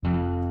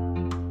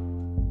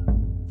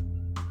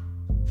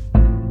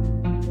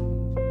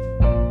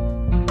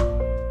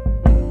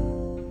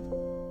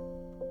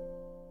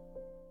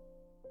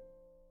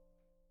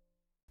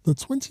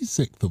The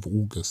 26th of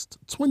August,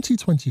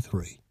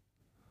 2023.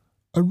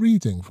 A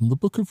reading from the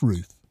book of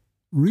Ruth.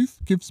 Ruth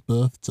gives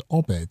birth to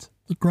Obed,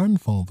 the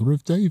grandfather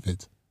of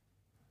David.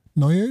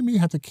 Naomi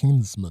had a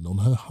kinsman on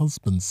her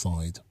husband's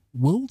side,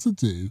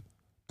 well-to-do,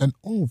 and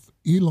of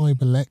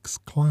Elimelech's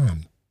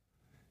clan.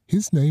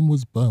 His name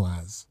was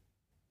Boaz.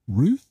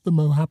 Ruth the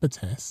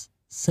Moabitess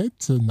said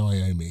to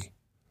Naomi,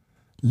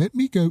 "Let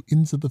me go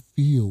into the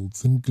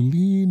fields and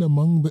glean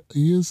among the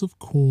ears of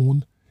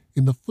corn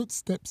in the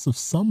footsteps of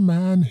some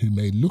man who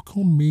may look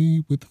on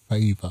me with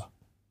favour."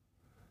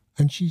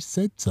 And she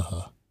said to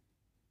her,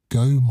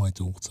 "Go, my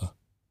daughter."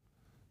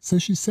 So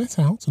she set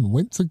out and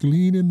went to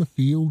glean in the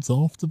fields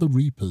after the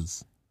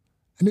reapers.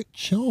 And it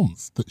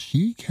chanced that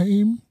she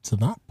came to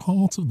that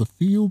part of the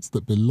fields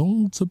that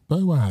belonged to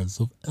Boaz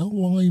of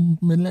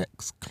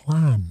Elimelech's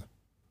clan.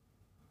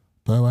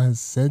 Boaz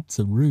said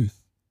to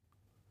Ruth,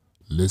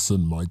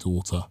 "Listen, my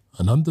daughter,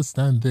 and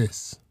understand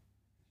this.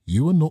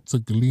 You are not to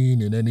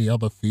glean in any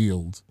other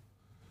field.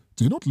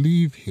 Do not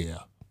leave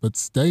here, but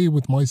stay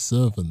with my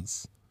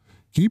servants.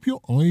 Keep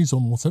your eyes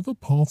on whatever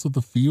part of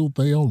the field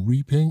they are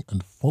reaping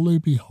and follow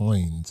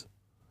behind.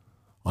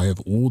 I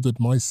have ordered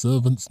my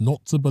servants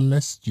not to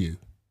molest you,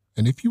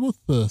 and if you are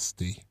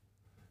thirsty,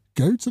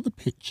 go to the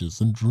pitchers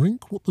and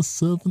drink what the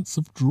servants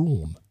have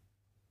drawn."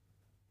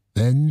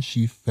 Then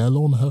she fell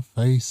on her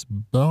face,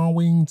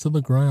 bowing to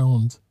the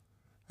ground,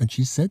 and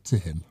she said to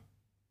him,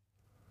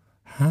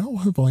 "How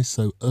have I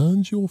so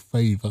earned your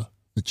favour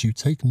that you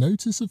take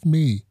notice of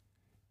me,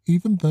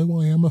 even though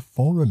I am a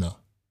foreigner?"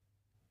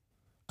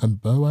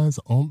 And Boaz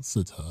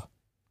answered her,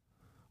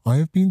 "I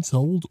have been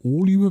told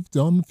all you have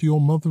done for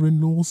your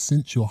mother-in-law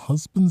since your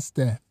husband's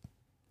death,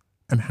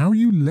 and how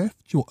you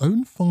left your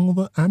own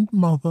father and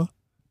mother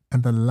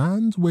and the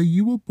land where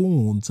you were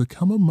born to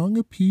come among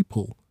a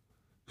people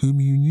whom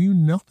you knew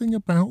nothing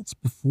about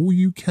before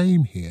you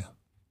came here."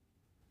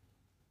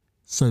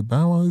 So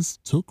Boaz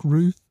took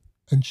Ruth,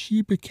 and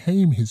she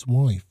became his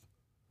wife.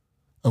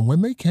 And when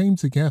they came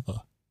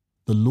together,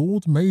 the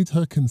Lord made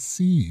her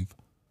conceive,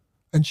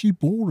 and she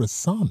bore a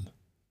son.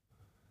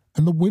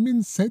 And the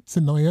women said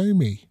to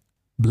Naomi,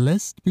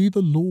 "Blessed be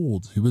the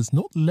Lord, who has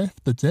not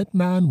left the dead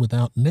man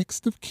without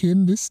next of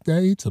kin this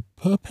day to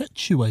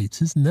perpetuate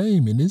his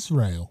name in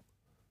Israel.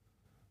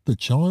 The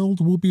child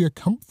will be a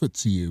comfort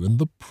to you and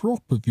the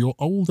prop of your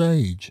old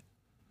age.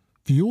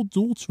 For your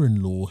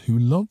daughter-in-law, who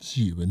loves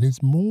you and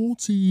is more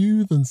to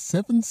you than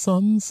 7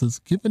 sons, has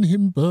given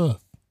him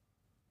birth."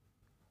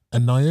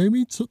 And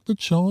Naomi took the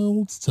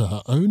child to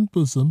her own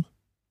bosom,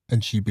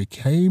 and she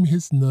became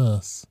his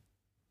nurse.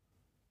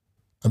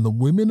 And the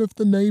women of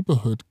the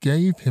neighbourhood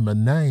gave him a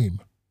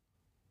name.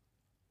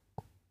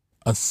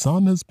 "A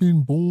son has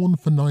been born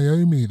for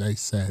Naomi," they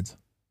said,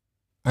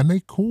 and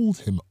they called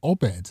him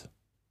Obed.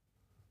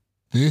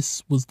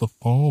 This was the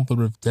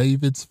father of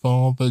David's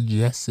father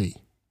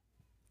Jesse.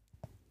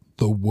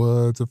 The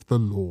word of the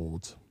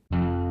Lord.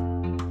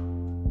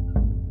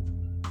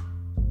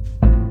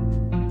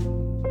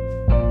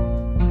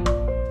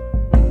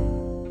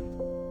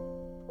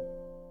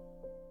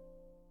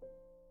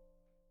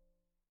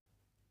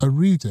 A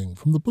reading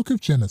from the book of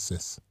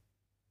Genesis.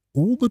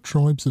 All the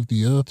tribes of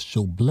the earth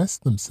shall bless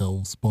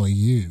themselves by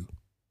you.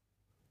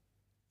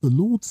 The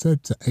Lord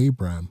said to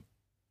Abram,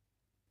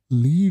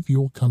 "Leave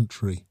your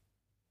country,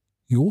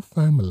 your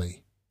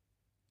family,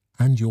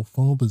 and your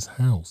father's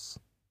house,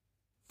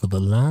 for the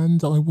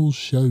land I will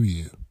show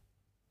you.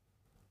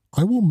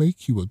 I will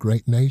make you a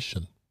great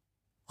nation.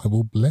 I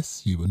will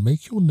bless you and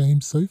make your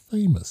name so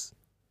famous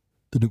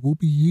that it will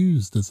be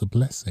used as a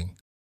blessing.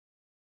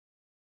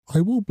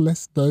 I will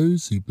bless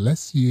those who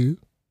bless you.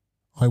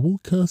 I will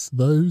curse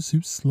those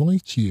who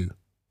slight you.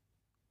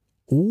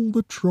 All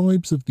the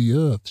tribes of the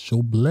earth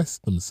shall bless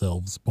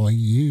themselves by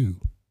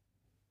you."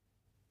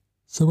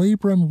 So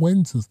Abram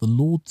went as the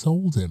Lord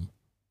told him,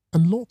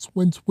 and Lot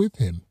went with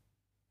him.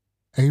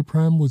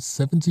 Abram was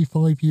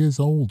 75 years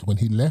old when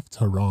he left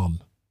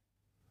Haran.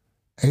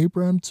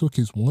 Abram took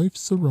his wife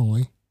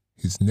Sarai,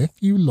 his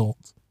nephew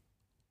Lot,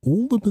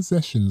 all the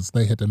possessions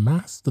they had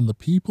amassed and the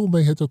people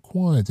they had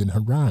acquired in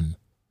Haran.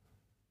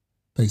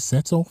 They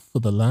set off for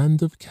the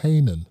land of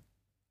Canaan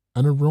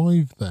and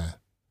arrived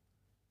there.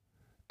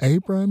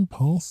 Abram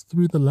passed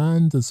through the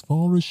land as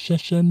far as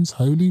Shechem's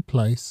holy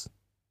place,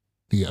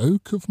 the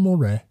oak of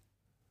Moreh.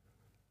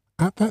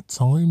 At that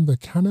time the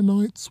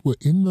Canaanites were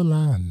in the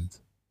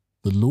land.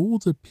 The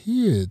Lord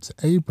appeared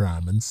to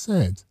Abram and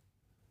said,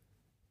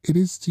 "It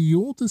is to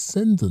your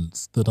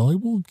descendants that I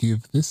will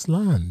give this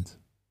land."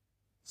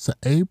 So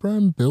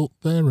Abram built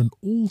there an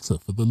altar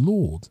for the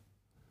Lord,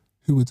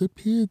 who had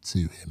appeared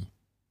to him.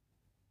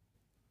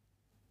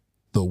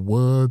 The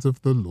word of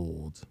the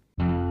Lord.